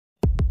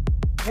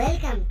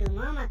Welcome to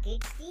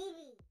Mommakids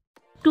TV.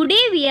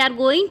 Today we are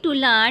going to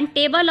learn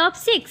table of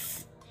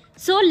 6.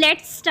 So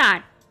let's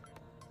start.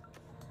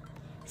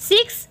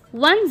 6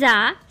 ones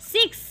are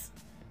 6.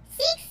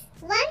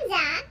 6 ones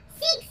are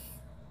 6.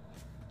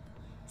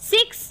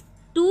 6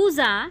 twos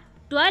are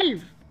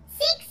 12.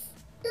 6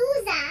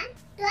 twos are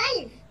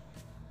 12.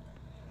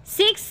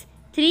 6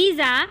 threes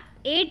are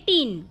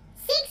 18.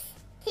 6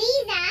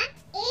 threes are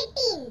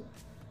 18.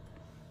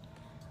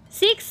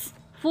 6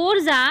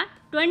 fours are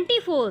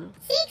 24.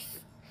 6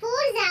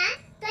 fours are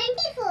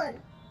 24.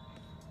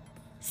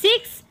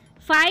 6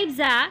 fives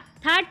are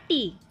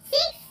 30.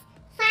 6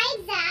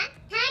 fives are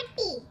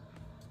 30.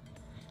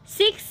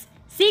 6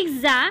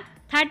 sixes are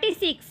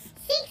 36.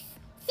 6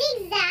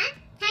 sixes are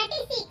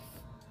 36.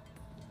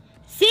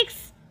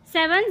 6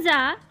 sevens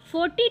are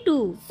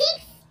 42. 6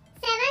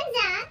 sevens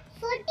are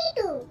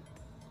 42.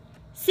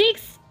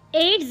 6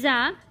 eights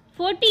are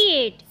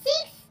 48. 6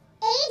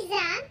 eights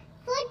are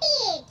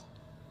 48.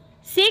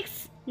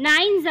 6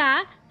 nines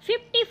are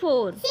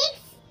 54. 6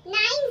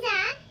 nines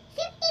are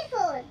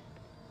 54.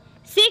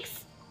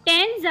 6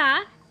 tens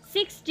are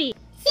 60.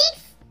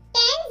 6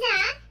 tens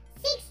are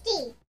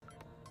 60.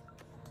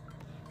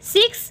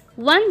 6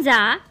 ones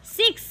are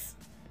 6.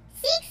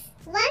 6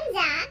 ones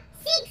are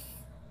 6.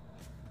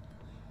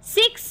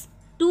 6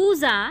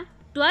 twos are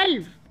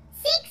 12.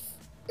 6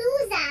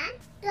 twos are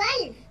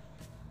 12.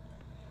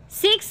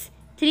 6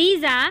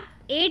 threes are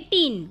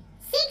 18.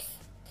 6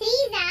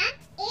 threes are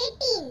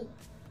 18.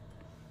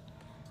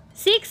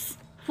 6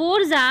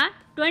 fours are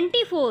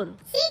 24.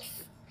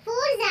 6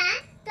 fours are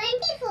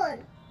 24.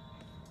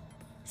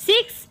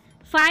 6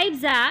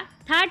 fives are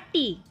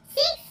 30.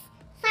 6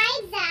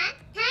 fives are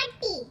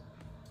 30.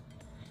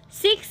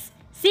 6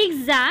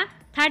 sixes are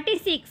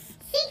 36.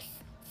 6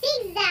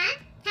 sixes are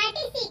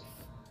 36.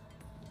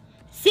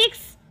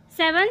 6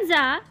 sevens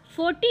are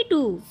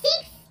 42. 6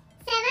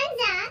 sevens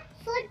are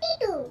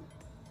 42.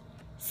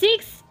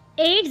 6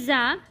 eights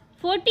are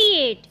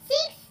 48. 6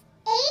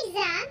 eights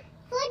are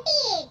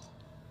 48.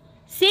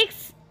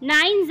 6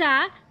 nines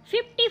are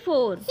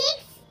 54. 6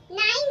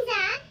 nines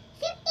are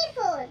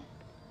 54.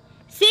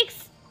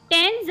 6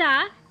 tens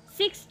are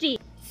 60.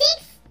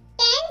 6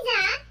 tens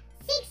are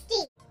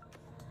 60.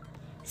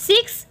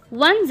 6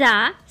 ones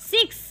are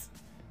 6.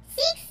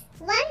 6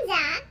 ones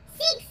are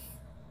 6.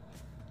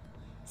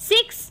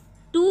 6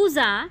 twos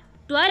are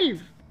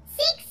 12.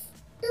 6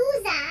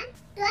 twos are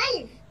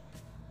 12.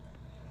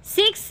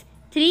 6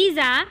 threes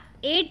are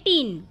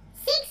 18.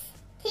 6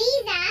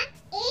 threes are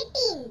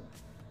 18.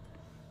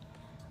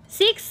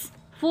 6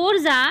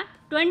 fours are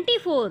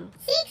 24.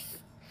 6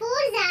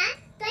 fours are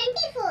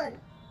 24.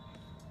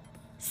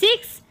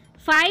 6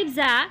 fives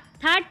are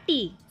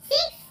 30. 6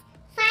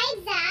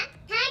 fives are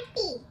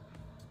 30.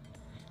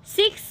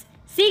 6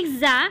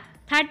 sixes are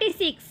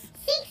 36.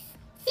 6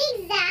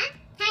 sixes are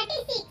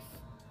 36.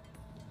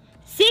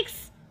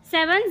 6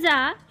 sevens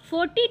are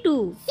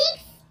 42.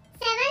 6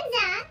 sevens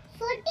are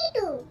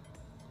 42.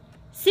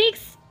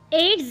 6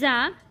 eights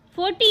are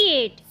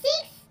 48. 6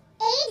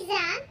 eights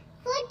are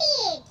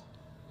 48.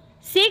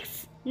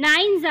 6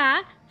 nines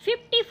are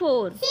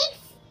 54. 6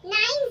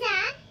 nines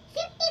are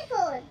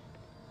 54.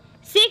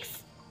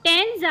 6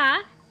 tens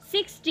are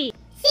 60.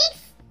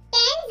 6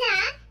 tens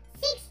are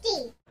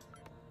 60.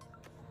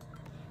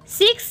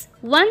 6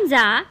 ones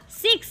are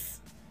 6.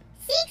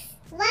 6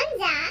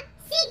 ones are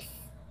 6.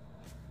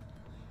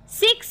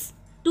 6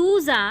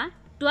 twos are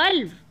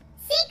 12.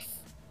 6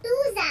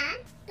 twos are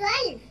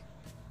 12.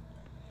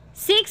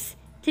 6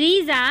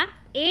 threes are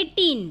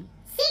 18.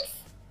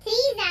 6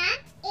 threes are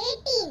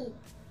 18.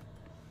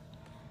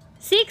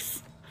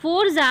 6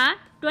 fours are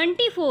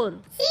 24.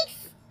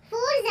 6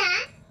 fours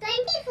are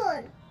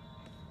 24.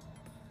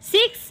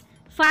 6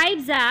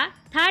 fives are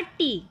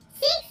 30.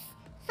 6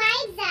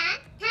 fives are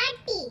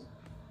 30.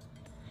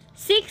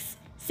 6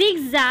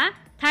 sixes are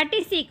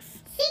 36.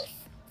 6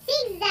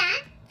 sixes are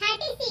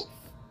 36.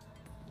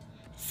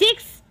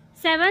 6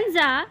 sevens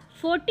are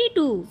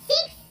 42.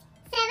 6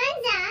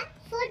 sevens are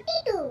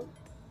 42.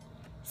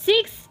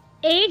 6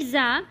 eights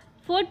are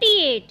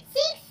 48.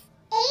 6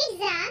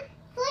 eights are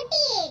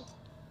 48.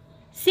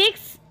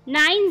 6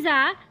 nines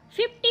are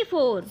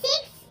 54. 6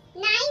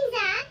 nines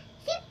are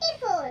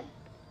 54.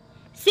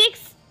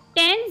 6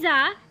 tens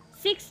are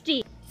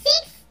 60.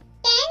 6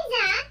 tens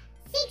are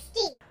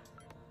 60.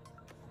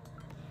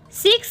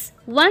 6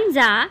 ones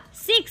are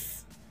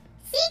 6.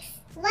 6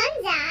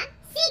 ones are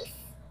 6.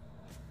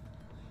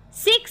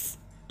 6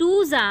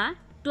 twos are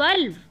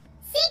 12.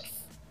 6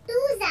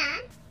 twos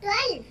are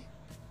 12.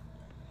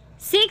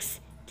 6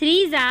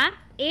 threes are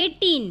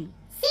 18.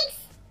 6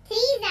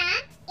 threes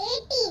are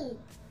 18.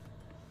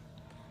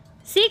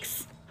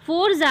 6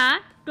 fours are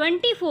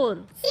 24.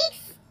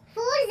 6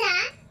 fours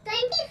are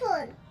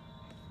 24.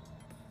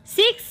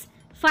 6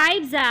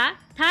 fives are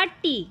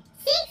 30.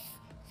 6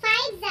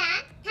 fives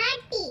are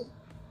 30.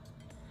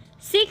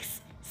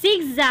 6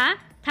 sixes are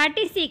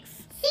 36.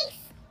 6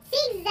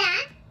 sixes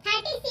are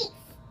 36.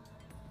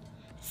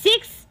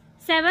 6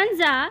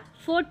 sevens are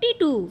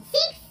 42.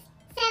 6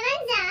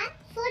 sevens are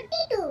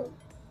 42.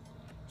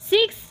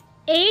 6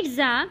 8s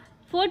are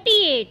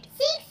 48.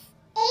 6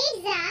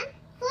 8s are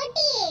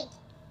 48.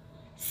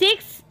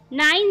 6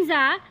 9s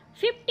are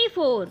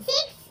 54. 6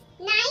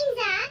 9s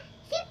are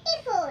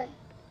 54.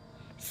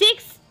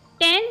 6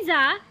 10s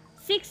are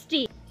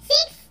 60.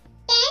 6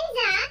 10s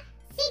are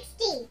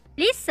 60.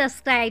 Please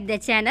subscribe the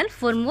channel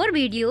for more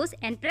videos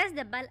and press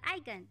the bell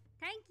icon.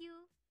 Thank you.